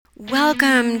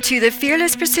Welcome to the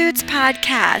Fearless Pursuits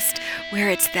podcast,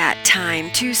 where it's that time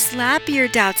to slap your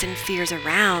doubts and fears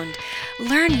around,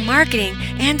 learn marketing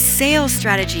and sales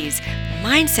strategies,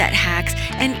 mindset hacks,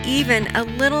 and even a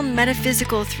little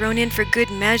metaphysical thrown in for good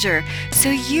measure so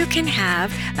you can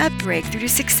have a breakthrough to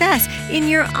success in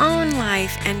your own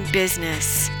life and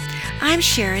business. I'm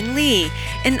Sharon Lee,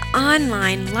 an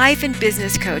online life and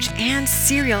business coach and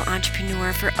serial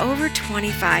entrepreneur for over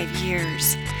 25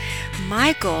 years.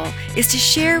 My goal is to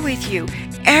share with you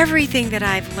everything that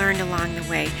I've learned along the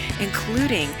way,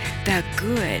 including the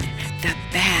good, the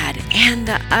bad, and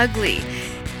the ugly.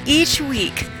 Each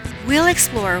week, we'll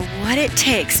explore what it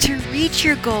takes to reach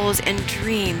your goals and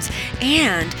dreams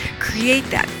and create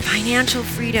that financial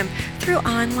freedom through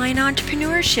online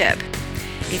entrepreneurship.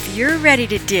 If you're ready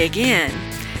to dig in,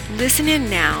 listen in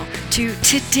now to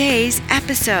today's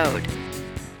episode.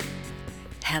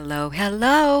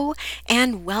 Hello,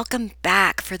 and welcome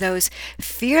back for those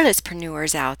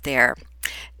fearlesspreneurs out there.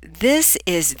 This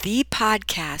is the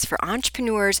podcast for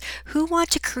entrepreneurs who want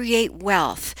to create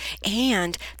wealth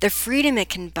and the freedom it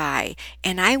can buy.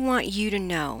 And I want you to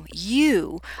know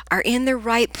you are in the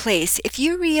right place if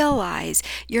you realize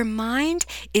your mind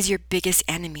is your biggest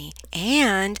enemy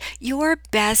and your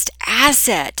best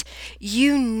asset.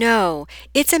 You know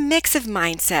it's a mix of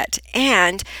mindset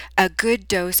and a good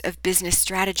dose of business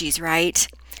strategies, right?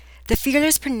 The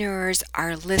fearlesspreneurs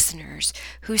are listeners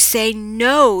who say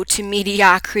no to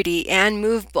mediocrity and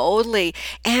move boldly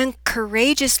and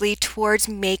courageously towards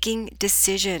making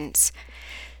decisions.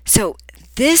 So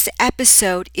this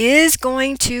episode is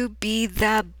going to be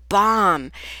the bomb.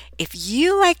 If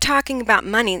you like talking about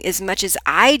money as much as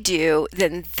I do,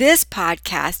 then this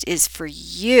podcast is for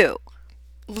you.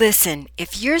 Listen,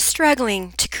 if you're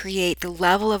struggling to create the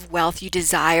level of wealth you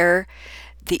desire,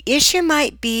 the issue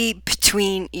might be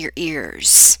between your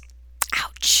ears.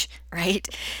 Ouch, right?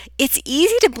 It's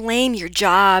easy to blame your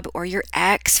job or your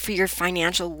ex for your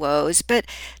financial woes, but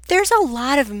there's a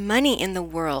lot of money in the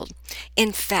world.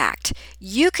 In fact,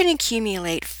 you can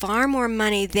accumulate far more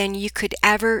money than you could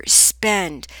ever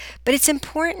spend, but it's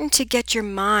important to get your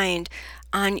mind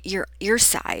on your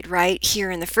side, right? Here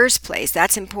in the first place.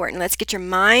 That's important. Let's get your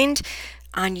mind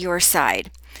on your side.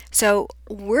 So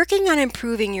working on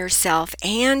improving yourself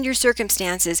and your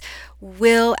circumstances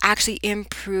will actually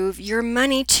improve your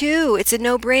money too. It's a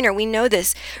no-brainer. We know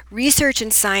this. Research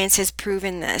and science has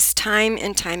proven this time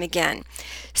and time again.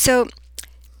 So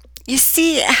you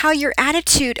see how your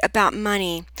attitude about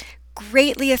money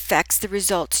greatly affects the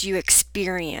results you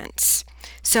experience.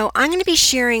 So I'm going to be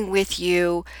sharing with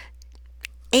you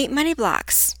 8 money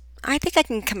blocks. I think I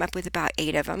can come up with about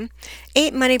 8 of them.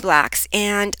 8 money blocks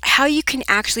and how you can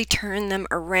actually turn them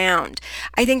around.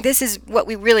 I think this is what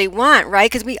we really want, right?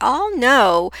 Because we all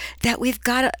know that we've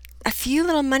got a few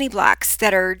little money blocks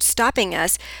that are stopping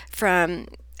us from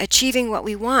achieving what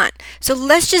we want. So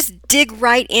let's just dig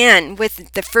right in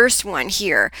with the first one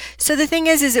here. So the thing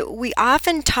is that we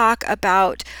often talk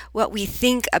about what we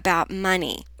think about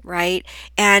money, right?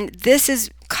 And this is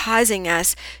causing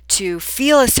us to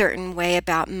feel a certain way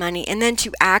about money and then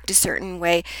to act a certain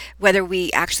way, whether we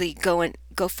actually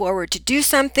go forward to do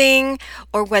something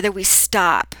or whether we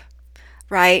stop,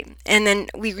 right? And then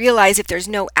we realize if there's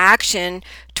no action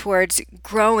towards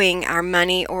growing our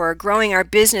money or growing our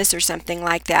business or something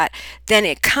like that, then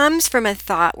it comes from a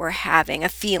thought we're having, a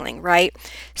feeling, right?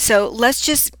 So let's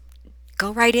just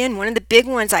go right in. One of the big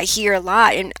ones I hear a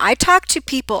lot, and I talk to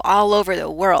people all over the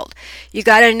world. You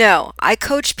got to know, I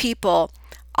coach people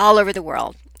all over the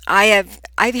world. I've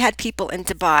had people in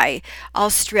Dubai,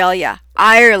 Australia,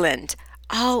 Ireland,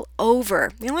 all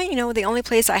over. The only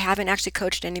place I haven't actually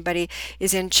coached anybody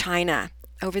is in China,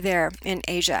 over there in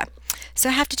Asia. So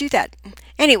I have to do that.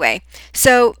 Anyway,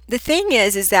 so the thing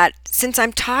is that since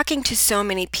I'm talking to so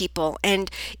many people, and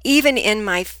even in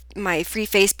my free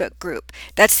Facebook group,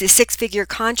 that's the Six Figure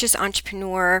Conscious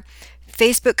Entrepreneur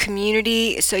Facebook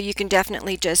community. So you can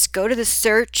definitely just go to the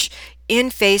search in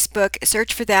Facebook,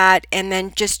 search for that, and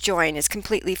then just join. It's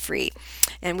completely free.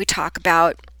 And we talk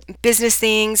about business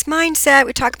things, mindset,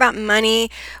 we talk about money,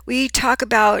 we talk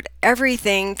about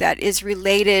everything that is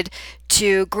related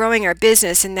to growing our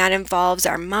business, and that involves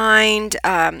our mind,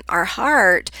 our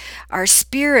heart, our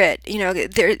spirit.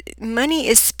 Money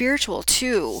is spiritual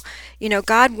too.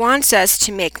 God wants us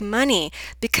to make money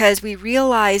because we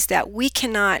realize that we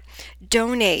cannot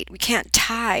donate, we can't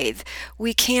tithe,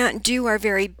 we can't do our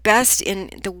very best in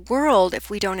the world if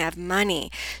we don't have money.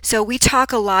 So we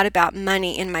talk a lot about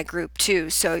money in my group too.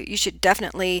 So you should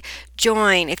definitely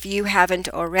join if you haven't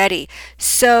already.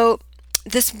 So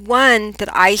this one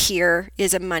that I hear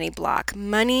is a money block.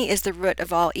 Money is the root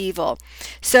of all evil.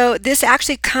 So this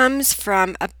actually comes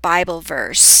from a Bible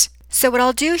verse. So what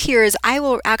I'll do here is I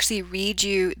will actually read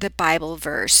you the Bible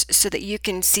verse so that you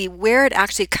can see where it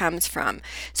actually comes from.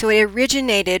 So it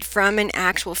originated from an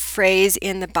actual phrase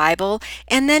in the Bible,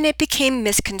 and then it became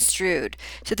misconstrued.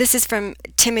 So this is from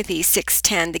Timothy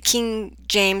 6:10, the King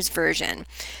James Version.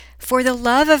 For the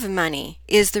love of money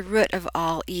is the root of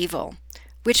all evil,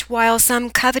 which while some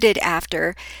coveted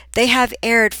after, they have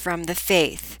erred from the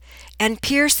faith, and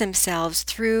pierced themselves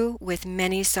through with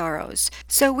many sorrows.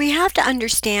 So we have to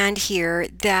understand here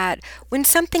that when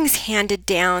something's handed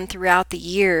down throughout the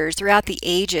years, throughout the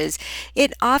ages,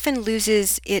 it often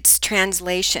loses its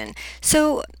translation.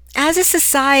 So as a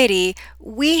society,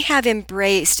 we have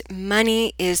embraced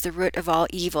money is the root of all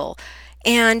evil.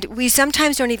 And we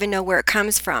sometimes don't even know where it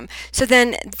comes from. So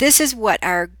then this is what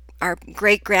our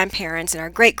great grandparents and our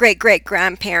great great great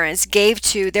grandparents gave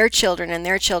to their children and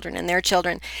their children and their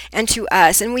children and to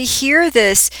us. And we hear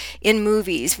this in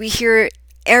movies. We hear it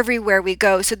everywhere we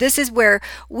go. So this is where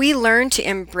we learn to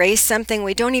embrace something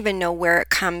we don't even know where it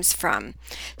comes from.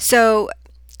 So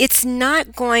it's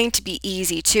not going to be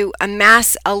easy to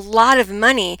amass a lot of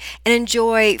money and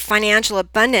enjoy financial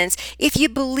abundance if you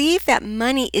believe that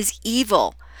money is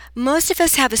evil. Most of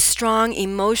us have a strong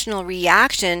emotional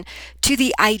reaction to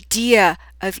the idea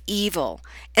of evil.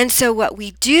 And so what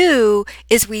we do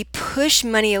is we push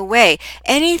money away.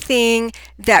 Anything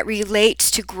that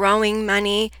relates to growing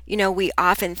money, we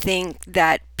often think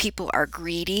that people are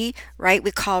greedy, right?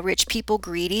 We call rich people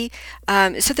greedy.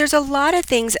 So there's a lot of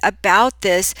things about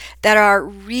this that are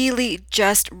really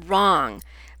just wrong.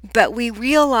 But we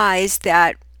realize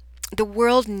that the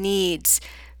world needs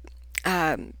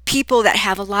people that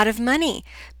have a lot of money,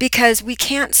 because we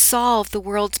can't solve the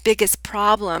world's biggest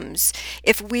problems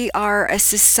if we are a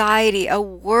society, a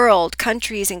world,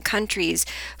 countries and countries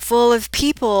full of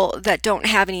people that don't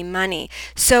have any money.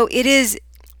 So it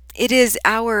is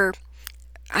our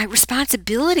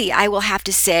responsibility, I will have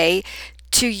to say,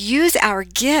 to use our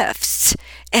gifts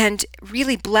and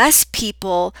really bless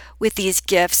people with these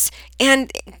gifts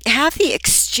and have the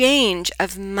exchange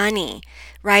of money,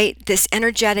 right? This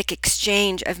energetic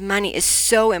exchange of money is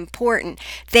so important.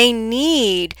 They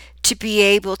need to be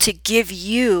able to give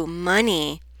you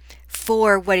money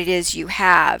for what it is you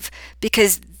have,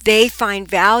 because they find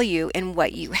value in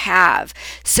what you have.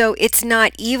 So it's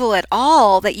not evil at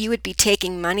all that you would be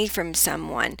taking money from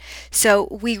someone. So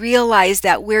we realize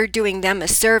that we're doing them a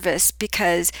service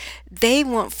because they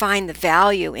won't find the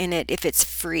value in it if it's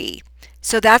free.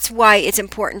 So that's why it's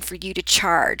important for you to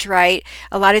charge, right?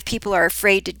 A lot of people are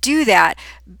afraid to do that,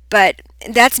 but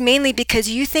that's mainly because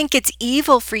you think it's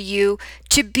evil for you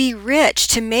to be rich,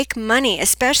 to make money,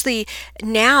 especially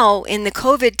now in the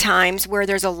COVID times where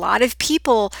there's a lot of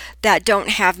people that don't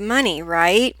have money,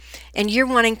 right? And you're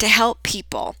wanting to help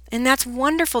people. And that's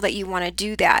wonderful that you want to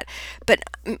do that. But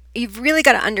you've really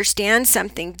got to understand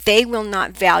something. They will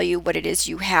not value what it is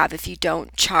you have if you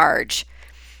don't charge.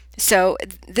 So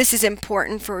this is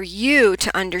important for you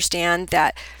to understand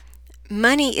that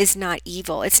money is not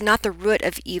evil. It's not the root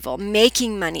of evil.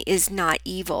 Making money is not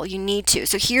evil. You need to.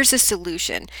 So here's a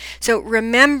solution. So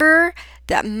remember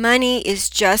that money is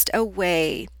just a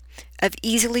way of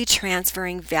easily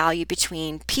transferring value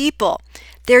between people.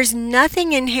 There's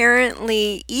nothing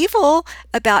inherently evil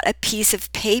about a piece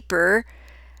of paper,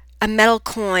 a metal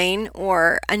coin,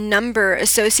 or a number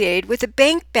associated with a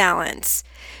bank balance.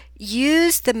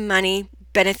 Use the money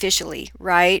beneficially,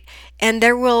 right? And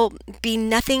there will be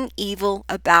nothing evil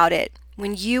about it.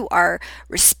 When you are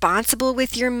responsible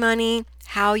with your money,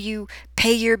 how you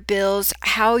pay your bills,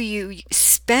 how you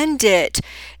spend it,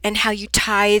 and how you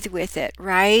tithe with it,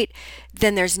 right?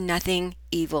 Then there's nothing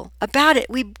evil about it.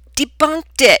 We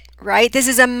debunked it, right? This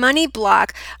is a money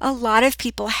block a lot of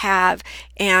people have,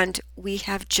 and we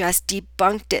have just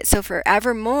debunked it. So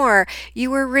forevermore,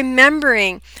 you are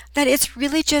remembering that it's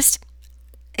really just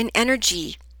an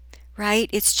energy, right?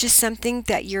 It's just something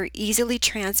that you're easily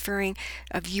transferring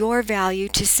of your value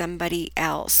to somebody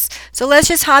else. So let's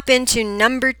just hop into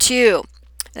number 2.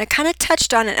 And I kind of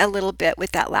touched on it a little bit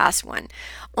with that last one.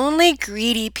 Only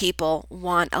greedy people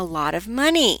want a lot of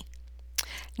money.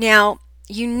 Now,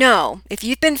 if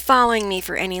you've been following me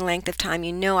for any length of time,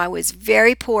 I was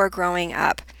very poor growing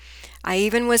up. I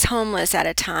even was homeless at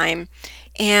a time.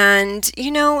 And,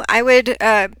 I would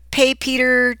pay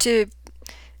Peter to,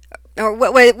 or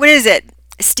what is it?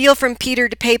 Steal from Peter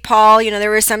to pay Paul. There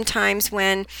were some times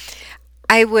when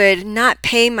I would not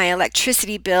pay my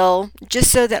electricity bill just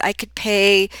so that I could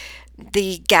pay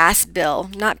the gas bill,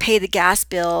 not pay the gas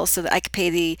bill so that I could pay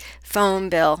the phone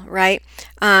bill, right?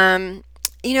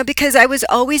 Because I was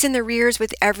always in the rears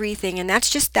with everything, and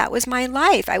that was my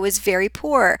life. I was very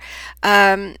poor,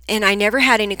 and I never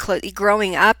had any clothes.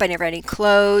 Growing up, I never had any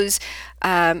clothes.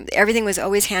 Everything was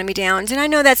always hand-me-downs, and I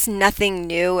know that's nothing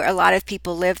new. A lot of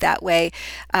people live that way,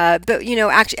 but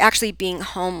actually being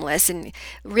homeless and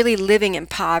really living in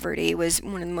poverty was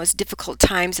one of the most difficult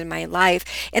times in my life,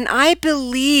 and I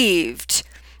believed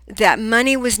that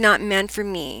money was not meant for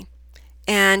me,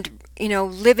 and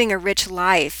living a rich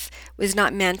life was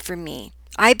not meant for me.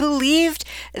 I believed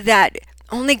that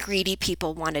only greedy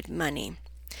people wanted money.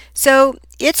 So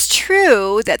it's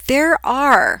true that there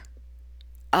are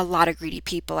a lot of greedy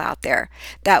people out there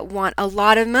that want a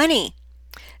lot of money.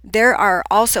 There are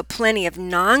also plenty of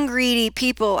non-greedy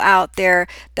people out there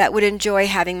that would enjoy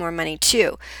having more money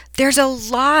too. There's a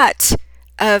lot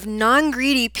of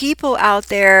non-greedy people out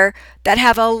there that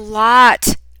have a lot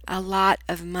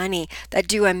of money, that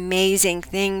do amazing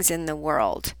things in the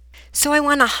world. So I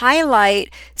want to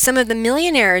highlight some of the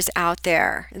millionaires out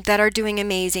there that are doing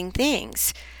amazing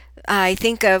things. I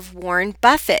think of Warren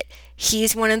Buffett.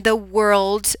 He's one of the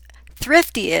world's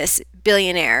thriftiest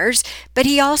billionaires, but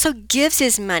he also gives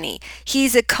his money.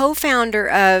 He's a co-founder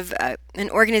of an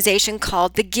organization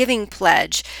called the Giving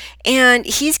Pledge, and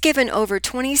he's given over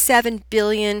 27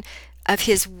 billion of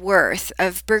his worth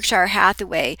of Berkshire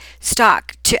Hathaway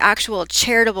stock to actual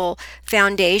charitable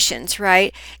foundations,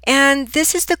 right? And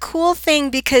this is the cool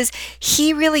thing because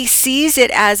he really sees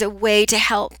it as a way to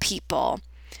help people.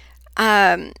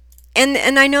 And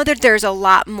I know that there's a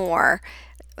lot more.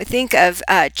 I think of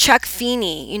Chuck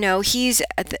Feeney. He's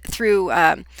through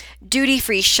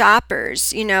duty-free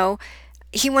shoppers.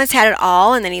 He once had it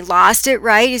all and then he lost it,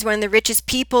 right? He's one of the richest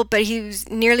people, but he was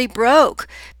nearly broke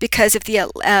because of the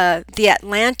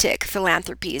Atlantic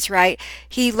philanthropies, right?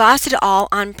 He lost it all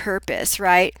on purpose,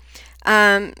 right?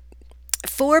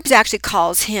 Forbes actually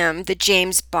calls him the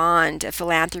James Bond of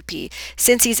philanthropy,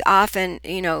 since he's often,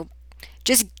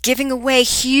 just giving away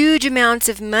huge amounts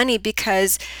of money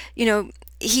because,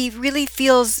 he really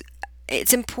feels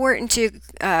it's important to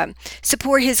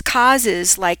support his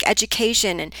causes like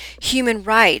education and human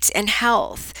rights and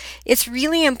health. It's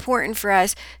really important for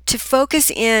us to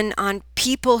focus in on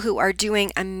people who are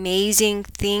doing amazing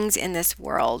things in this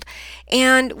world.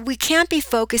 And we can't be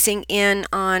focusing in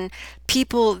on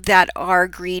people that are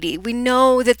greedy. We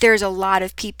know that there's a lot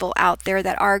of people out there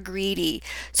that are greedy.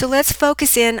 So let's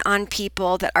focus in on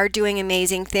people that are doing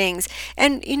amazing things.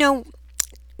 And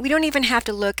we don't even have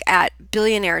to look at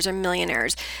billionaires or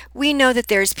millionaires. We know that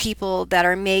there's people that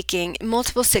are making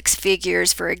multiple six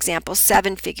figures, for example,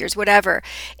 seven figures, whatever.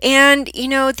 And,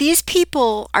 these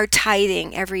people are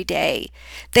tithing every day.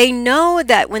 They know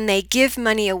that when they give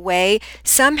money away,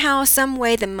 somehow, some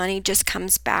way, the money just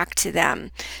comes back to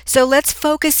them. So let's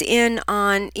focus in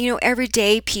on,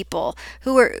 everyday people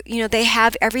who are, they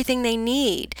have everything they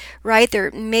need, right?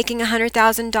 They're making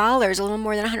 $100,000, a little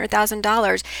more than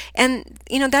 $100,000. And,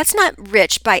 that's not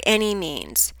rich by any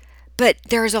means. But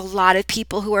there's a lot of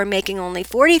people who are making only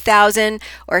 40,000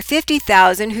 or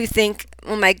 50,000 who think,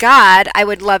 "Oh my God, I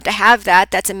would love to have that.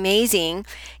 That's amazing."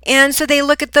 And so they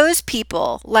look at those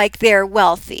people like they're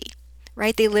wealthy,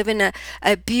 right? They live in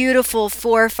a beautiful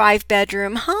 4 or 5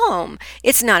 bedroom home.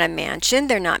 It's not a mansion.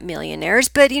 They're not millionaires,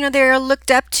 but they're looked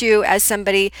up to as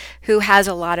somebody who has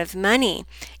a lot of money.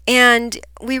 And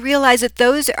we realize that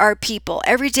those are people,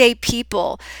 everyday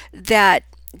people that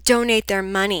donate their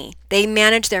money. They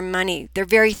manage their money. They're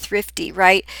very thrifty,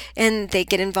 right? And they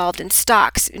get involved in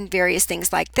stocks and various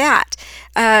things like that.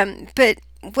 But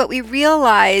what we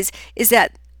realize is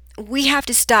that we have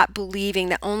to stop believing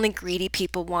that only greedy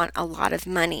people want a lot of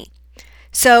money.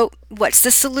 So what's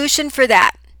the solution for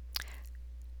that?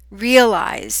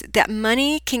 Realize that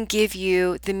money can give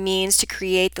you the means to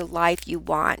create the life you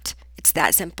want. It's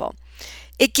that simple.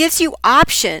 It gives you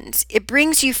options. It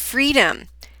brings you freedom.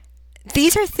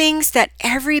 These are things that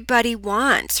everybody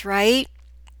wants, right?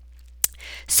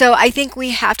 So I think we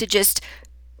have to just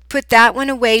put that one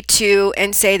away too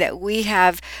and say that we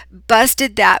have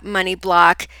busted that money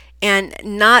block, and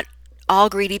not all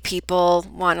greedy people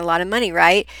want a lot of money,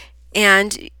 right?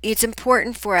 And it's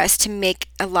important for us to make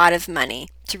a lot of money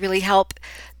to really help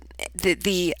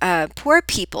the poor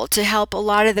people, to help a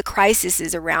lot of the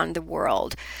crises around the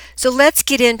world. So let's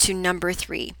get into number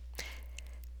 3.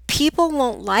 People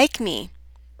won't like me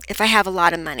if I have a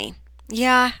lot of money.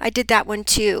 Yeah, I did that one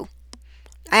too.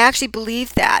 I actually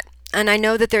believe that. And I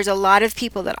know that there's a lot of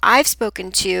people that I've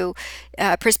spoken to,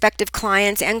 prospective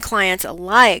clients and clients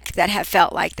alike, that have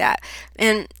felt like that.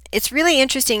 And it's really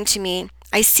interesting to me.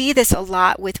 I see this a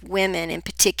lot with women in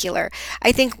particular.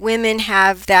 I think women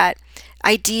have that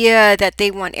idea that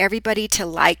they want everybody to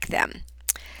like them.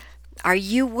 Are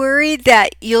you worried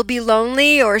that you'll be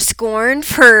lonely or scorned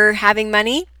for having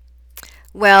money?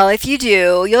 Well, if you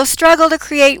do, you'll struggle to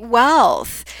create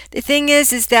wealth. The thing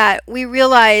is that we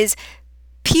realize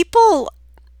people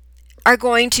are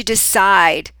going to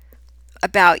decide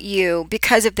about you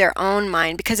because of their own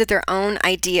mind, because of their own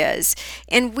ideas.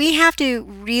 And we have to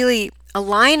really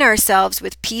align ourselves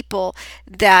with people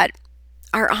that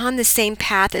are on the same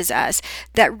path as us,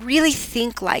 that really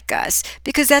think like us,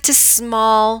 because that's a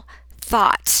small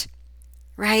thought,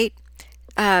 right?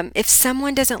 If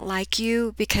someone doesn't like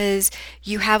you because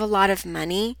you have a lot of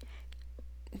money,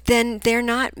 then they're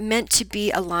not meant to be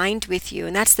aligned with you.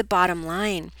 And that's the bottom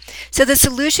line. So the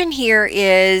solution here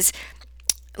is,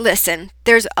 listen,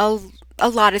 there's a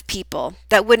lot of people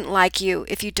that wouldn't like you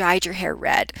if you dyed your hair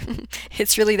red.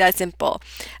 It's really that simple.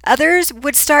 Others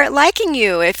would start liking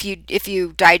you if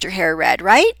you dyed your hair red,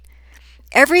 right?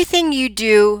 Everything you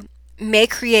do may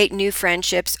create new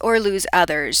friendships or lose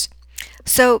others.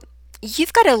 So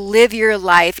you've got to live your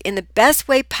life in the best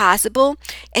way possible,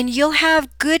 and you'll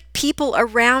have good people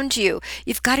around you.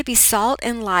 You've got to be salt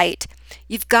and light.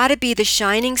 You've got to be the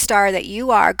shining star that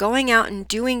you are, going out and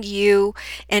doing you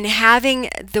and having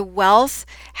the wealth,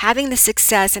 having the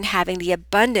success, and having the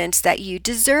abundance that you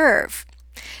deserve.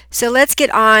 So let's get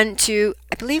on to,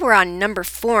 I believe we're on number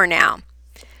 4 now.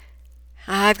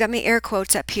 I've got my air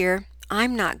quotes up here.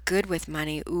 I'm not good with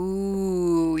money.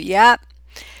 Ooh, yep.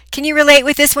 Can you relate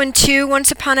with this one too?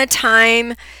 Once upon a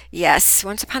time, yes,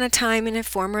 once upon a time in a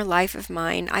former life of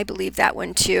mine, I believe that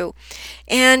one too.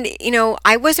 And,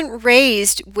 I wasn't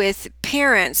raised with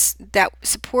parents that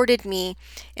supported me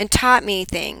and taught me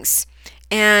things.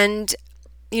 And,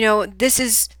 this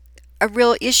is a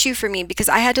real issue for me because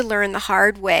I had to learn the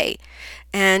hard way.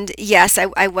 And yes,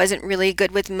 I wasn't really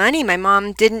good with money. My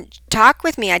mom didn't talk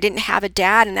with me. I didn't have a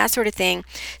dad and that sort of thing.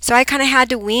 So I kind of had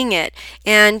to wing it.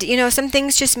 And, some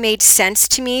things just made sense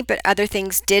to me, but other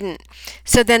things didn't.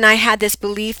 So then I had this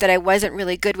belief that I wasn't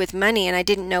really good with money and I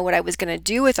didn't know what I was going to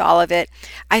do with all of it.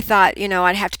 I thought,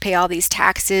 I'd have to pay all these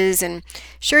taxes, and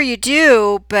sure you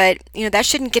do, but, that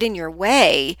shouldn't get in your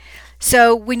way.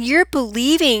 So when you're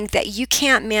believing that you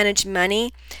can't manage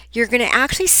money, you're going to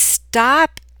actually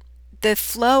stop the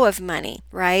flow of money,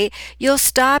 right? You'll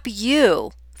stop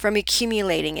you from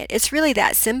accumulating it. It's really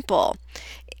that simple.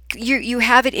 You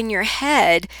have it in your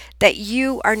head that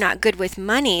you are not good with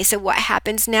money. So what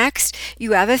happens next?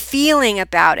 You have a feeling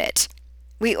about it.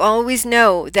 We always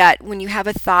know that when you have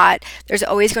a thought, there's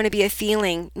always going to be a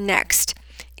feeling next.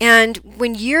 And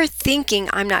when you're thinking,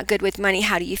 I'm not good with money,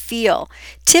 how do you feel?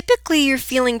 Typically, you're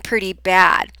feeling pretty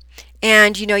bad.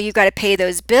 And you've got to pay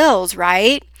those bills,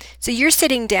 right? So you're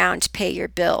sitting down to pay your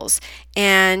bills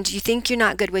and you think you're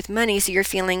not good with money, so you're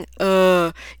feeling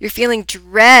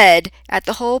dread at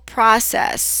the whole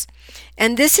process.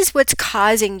 And this is what's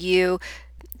causing you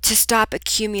to stop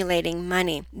accumulating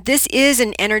money. This is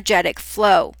an energetic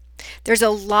flow. There's a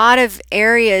lot of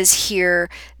areas here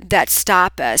that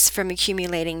stop us from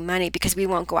accumulating money because we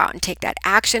won't go out and take that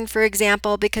action, for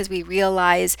example, because we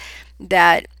realize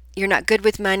that you're not good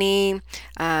with money,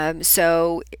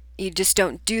 so you just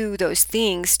don't do those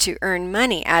things to earn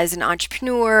money as an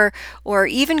entrepreneur, or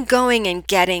even going and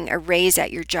getting a raise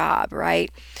at your job, right?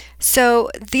 So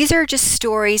these are just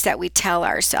stories that we tell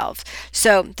ourselves.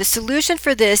 So the solution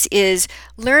for this is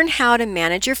learn how to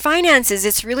manage your finances.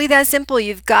 It's really that simple.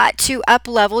 You've got to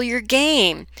up-level your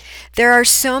game. There are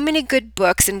so many good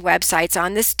books and websites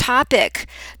on this topic.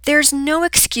 There's no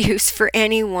excuse for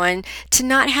anyone to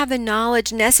not have the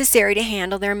knowledge necessary to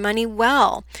handle their money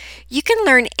well. You can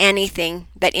learn anything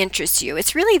that interests you.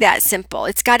 It's really that simple.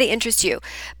 It's got to interest you.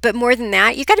 But more than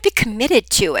that, you got to be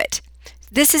committed to it.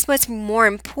 This is what's more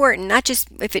important, not just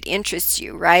if it interests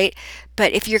you, right?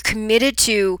 But if you're committed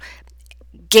to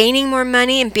gaining more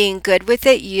money and being good with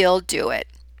it, you'll do it.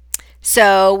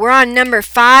 So we're on number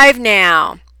 5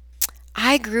 now.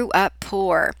 I grew up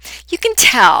poor. You can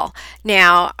tell.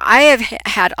 Now, I have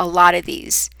had a lot of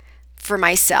these for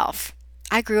myself.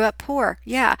 I grew up poor.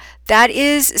 Yeah, that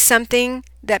is something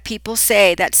that people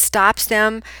say that stops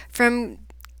them from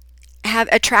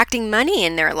attracting money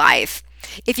in their life.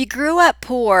 If you grew up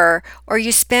poor or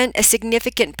you spent a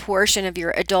significant portion of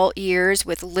your adult years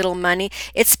with little money,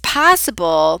 it's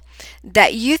possible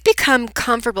that you've become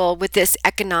comfortable with this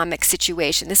economic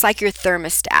situation. It's like your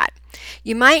thermostat.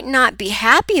 You might not be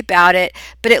happy about it,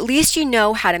 but at least you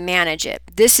know how to manage it.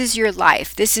 This is your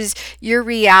life. This is your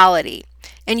reality.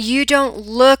 And you don't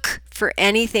look for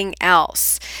anything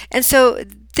else. And so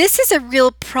this is a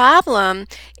real problem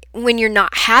when you're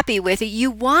not happy with it,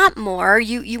 you want more.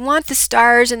 You want the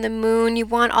stars and the moon. You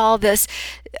want all this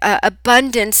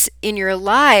abundance in your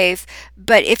life.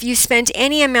 But if you spend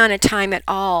any amount of time at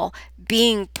all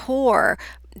being poor,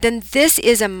 then this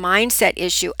is a mindset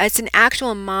issue. It's an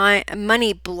actual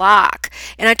money block.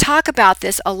 And I talk about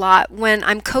this a lot when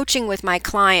I'm coaching with my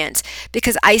clients,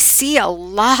 because I see a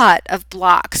lot of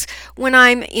blocks when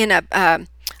I'm in a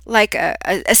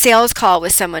sales call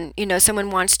with someone.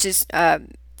 Someone wants to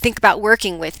think about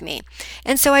working with me.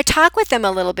 And so I talk with them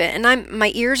a little bit, and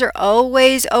my ears are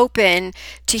always open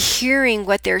to hearing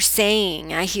what they're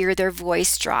saying. I hear their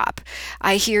voice drop.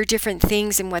 I hear different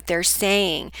things in what they're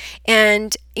saying.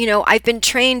 And I've been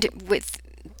trained with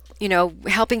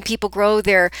helping people grow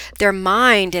their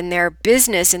mind and their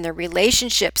business and their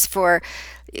relationships for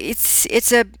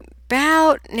it's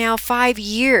about now 5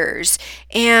 years,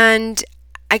 and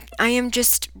I am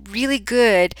just really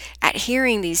good at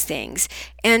hearing these things.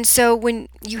 And so when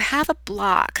you have a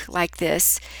block like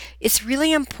this, it's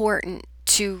really important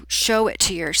to show it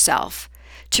to yourself,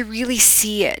 to really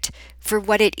see it for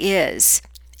what it is,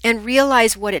 and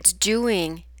realize what it's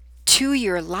doing to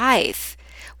your life,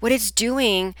 what it's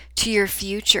doing to your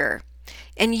future.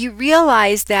 And you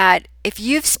realize that if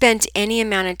you've spent any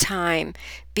amount of time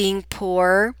being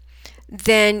poor,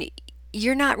 then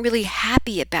you're not really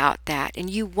happy about that and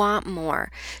you want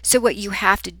more. So what you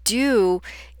have to do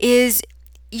is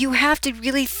you have to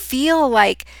really feel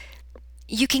like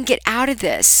you can get out of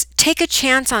this. Take a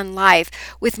chance on life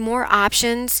with more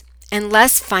options and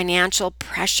less financial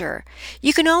pressure.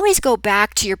 You can always go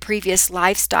back to your previous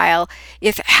lifestyle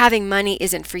if having money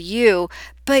isn't for you,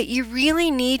 but you really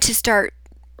need to start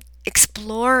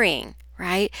exploring,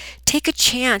 right? Take a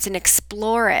chance and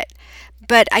explore it.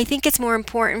 But I think it's more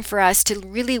important for us to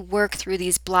really work through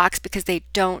these blocks because they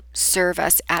don't serve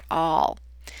us at all.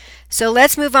 So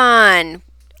let's move on.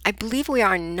 I believe we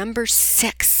are on number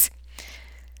 6.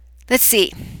 Let's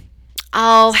see.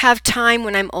 I'll have time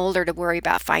when I'm older to worry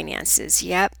about finances.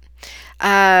 Yep.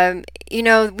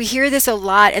 We hear this a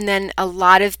lot, and then a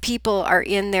lot of people are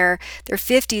in their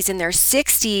 50s and their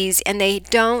 60s, and they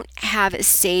don't have a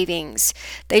savings.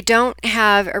 They don't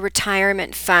have a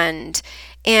retirement fund.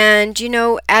 And,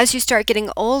 as you start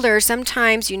getting older,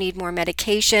 sometimes you need more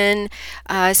medication.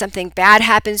 Something bad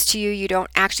happens to you. You don't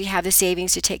actually have the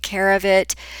savings to take care of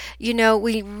it.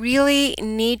 We really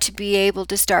need to be able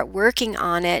to start working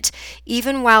on it,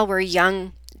 even while we're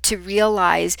young, to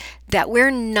realize that we're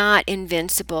not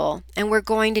invincible and we're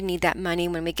going to need that money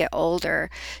when we get older.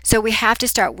 So we have to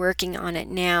start working on it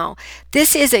now.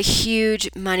 This is a huge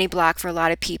money block for a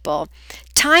lot of people.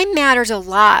 Time matters a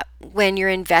lot when you're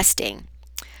investing.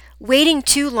 Waiting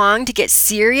too long to get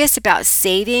serious about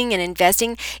saving and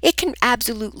investing, it can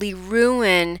absolutely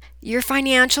ruin your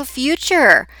financial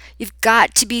future. You've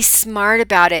got to be smart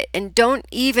about it, and don't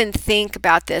even think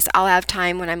about this. I'll have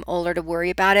time when I'm older to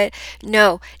worry about it.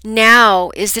 No,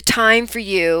 now is the time for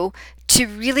you to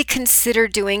really consider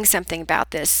doing something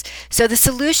about this. So the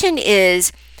solution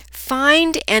is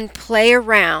find and play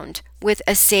around with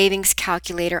a savings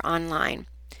calculator online,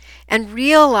 and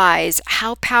realize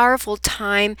how powerful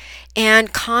time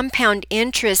and compound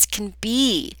interest can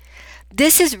be.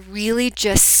 This is really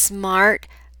just smart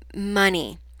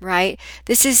money, right?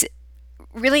 This is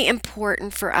really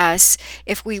important for us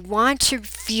if we want to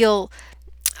feel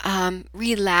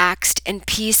relaxed and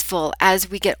peaceful as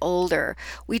we get older.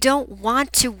 We don't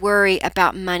want to worry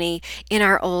about money in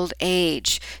our old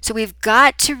age. So we've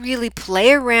got to really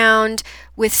play around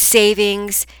with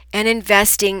savings and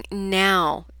investing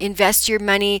now. Invest your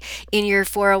money in your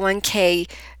 401k,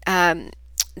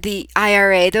 the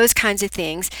IRA, those kinds of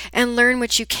things, and learn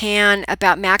what you can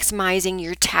about maximizing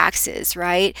your taxes,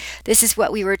 right? This is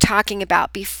what we were talking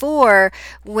about before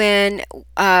when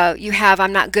you have,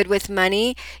 I'm not good with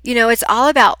money. It's all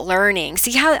about learning.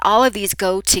 See how all of these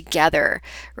go together,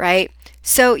 right?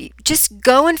 So just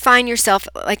go and find yourself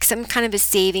like some kind of a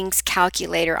savings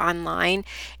calculator online,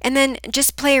 and then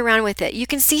just play around with it. You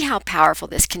can see how powerful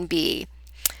this can be.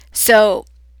 So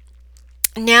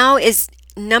now is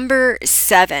number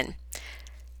 7.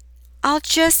 I'll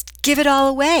just give it all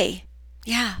away.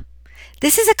 Yeah.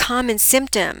 This is a common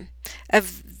symptom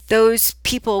of those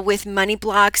people with money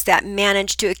blocks that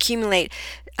manage to accumulate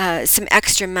some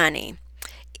extra money.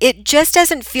 It just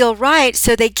doesn't feel right,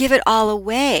 so they give it all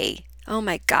away. Oh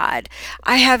my God,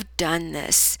 I have done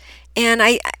this. And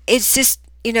it's just,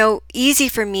 easy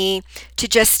for me to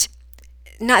just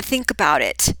not think about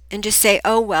it and just say,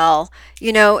 oh, well,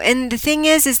 and the thing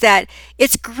is that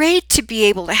it's great to be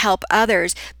able to help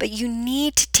others, but you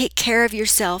need to take care of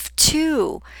yourself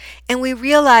too. And we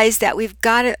realize that we've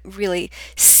got to really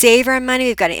save our money.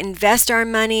 We've got to invest our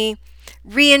money,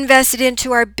 reinvest it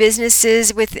into our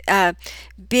businesses with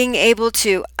being able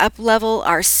to up-level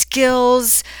our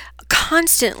skills.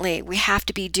 Constantly, we have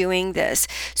to be doing this.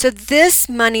 So this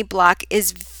money block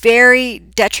is very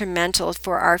detrimental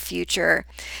for our future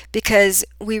because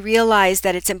we realize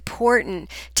that it's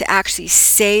important to actually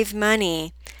save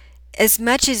money as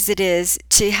much as it is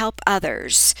to help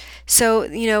others. So,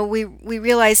 we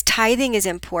realize tithing is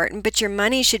important, but your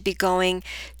money should be going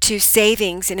to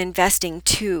savings and investing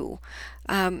too.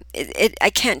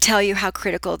 I can't tell you how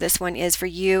critical this one is for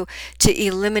you to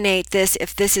eliminate this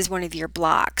if this is one of your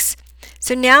blocks.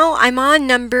 So now I'm on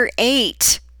number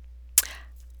 8.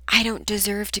 I don't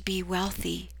deserve to be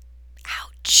wealthy.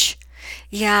 Ouch.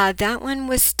 Yeah, that one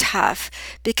was tough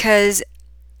because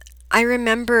I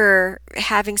remember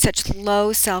having such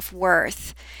low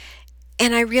self-worth.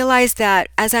 And I realized that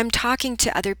as I'm talking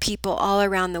to other people all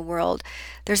around the world,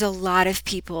 there's a lot of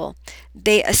people,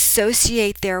 they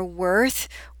associate their worth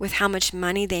with how much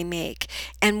money they make.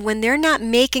 And when they're not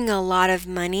making a lot of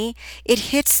money,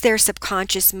 it hits their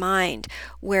subconscious mind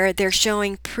where they're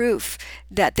showing proof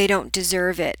that they don't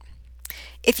deserve it.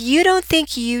 If you don't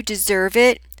think you deserve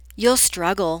it, you'll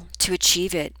struggle to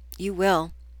achieve it. You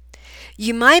will.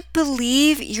 You might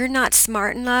believe you're not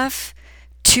smart enough,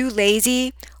 too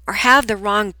lazy, or have the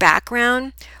wrong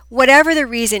background. Whatever the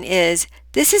reason is,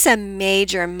 this is a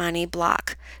major money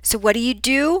block. So what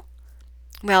do?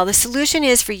 Well, the solution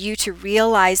is for you to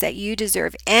realize that you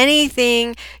deserve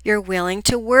anything you're willing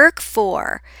to work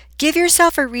for. Give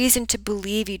yourself a reason to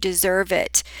believe you deserve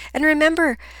it. And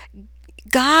remember,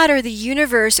 God or the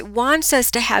universe wants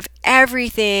us to have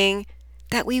everything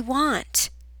that we want.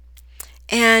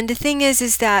 And the thing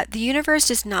is that the universe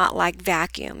does not like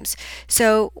vacuums.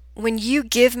 So when you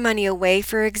give money away,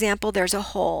 for example, there's a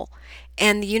hole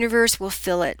and the universe will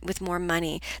fill it with more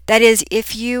money. That is,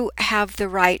 if you have the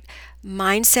right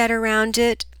mindset around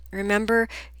it. Remember,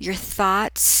 your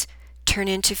thoughts turn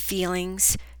into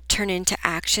feelings, turn into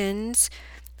actions,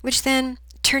 which then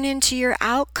turn into your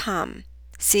outcome.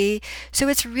 See? So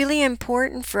it's really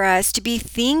important for us to be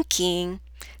thinking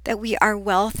that we are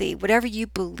wealthy. Whatever you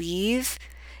believe,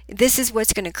 this is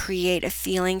what's going to create a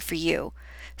feeling for you.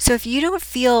 So if you don't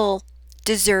feel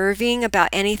deserving about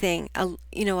anything, a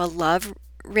love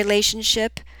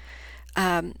relationship,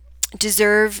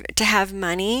 deserve to have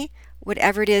money,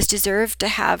 whatever it is, deserve to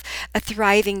have a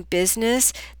thriving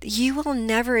business, you will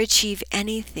never achieve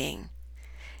anything.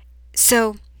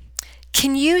 So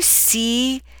can you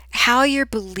see how your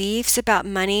beliefs about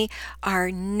money are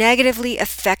negatively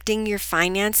affecting your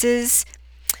finances?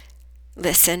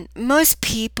 Listen, most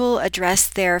people address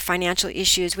their financial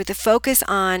issues with a focus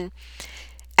on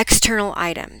external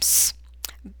items,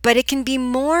 but it can be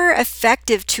more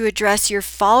effective to address your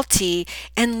faulty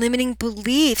and limiting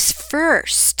beliefs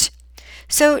first.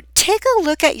 So take a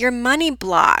look at your money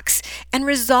blocks and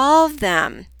resolve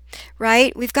them,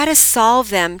 right? We've got to solve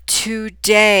them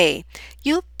today.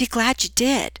 You'll be glad you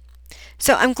did.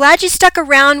 So I'm glad you stuck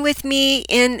around with me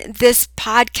in this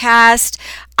podcast.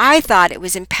 I thought it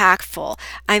was impactful.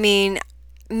 I mean,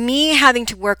 me having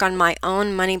to work on my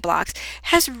own money blocks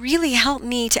has really helped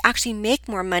me to actually make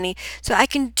more money so I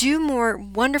can do more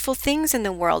wonderful things in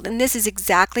the world. And this is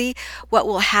exactly what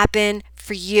will happen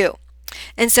for you.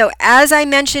 And so, as I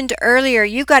mentioned earlier,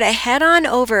 you got to head on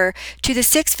over to the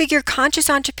Six Figure Conscious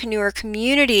Entrepreneur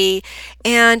community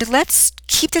and let's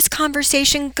keep this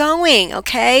conversation going,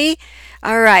 okay?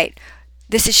 All right.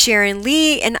 This is Sharon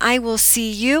Lee, and I will see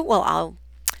you, I'll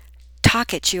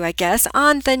talk at you, I guess,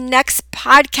 on the next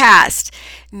podcast.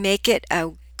 Make it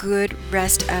a good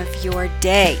rest of your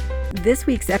day. This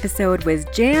week's episode was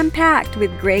jam-packed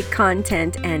with great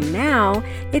content, and now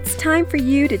it's time for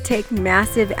you to take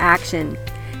massive action.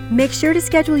 Make sure to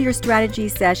schedule your strategy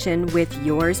session with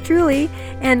yours truly,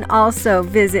 and also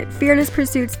visit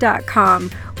fearlesspursuits.com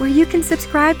where you can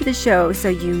subscribe to the show so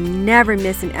you never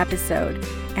miss an episode.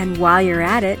 And while you're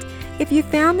at it, if you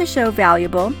found the show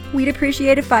valuable, we'd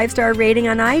appreciate a 5-star rating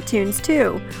on iTunes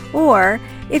too. Or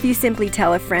if you simply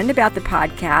tell a friend about the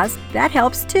podcast, that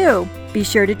helps too. Be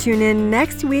sure to tune in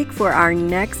next week for our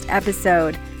next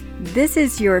episode. This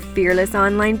is your fearless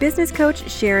online business coach,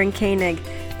 Sharon Koenig.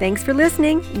 Thanks for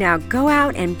listening. Now go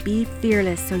out and be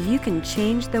fearless so you can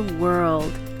change the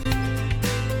world.